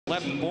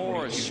Left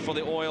boards for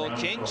the Oil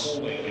Kings.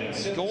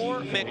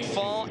 Gore,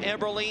 McFall,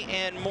 Eberle,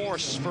 and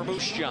Morse for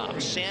Moose Jaw.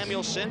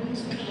 Samuelson,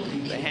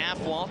 the half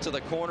wall to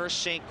the corner,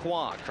 St.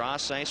 Croix.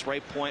 Cross ice,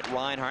 right point,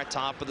 Reinhart,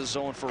 top of the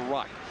zone for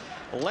Ruck.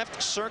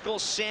 Left circle,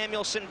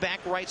 Samuelson,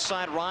 back right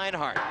side,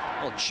 Reinhart.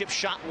 Little chip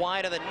shot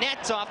wide of the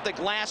net, off the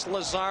glass,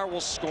 Lazar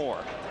will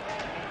score.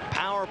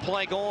 Power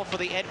play goal for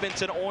the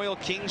Edmonton Oil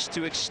Kings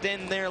to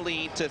extend their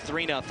lead to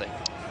 3-0.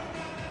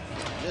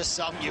 Just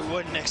something you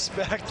wouldn't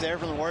expect there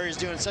from the Warriors,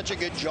 doing such a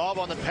good job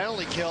on the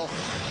penalty kill.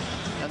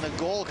 And the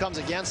goal comes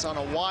against on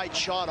a wide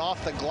shot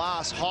off the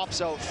glass,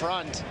 hops out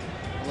front.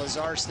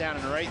 Lazar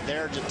standing right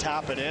there to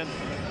tap it in.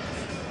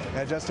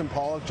 Yeah, Justin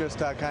Pollock just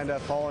kind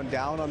of falling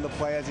down on the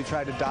play as he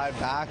tried to dive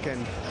back,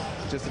 and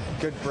just a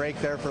good break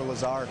there for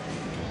Lazar.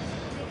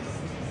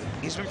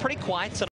 He's been pretty quiet tonight.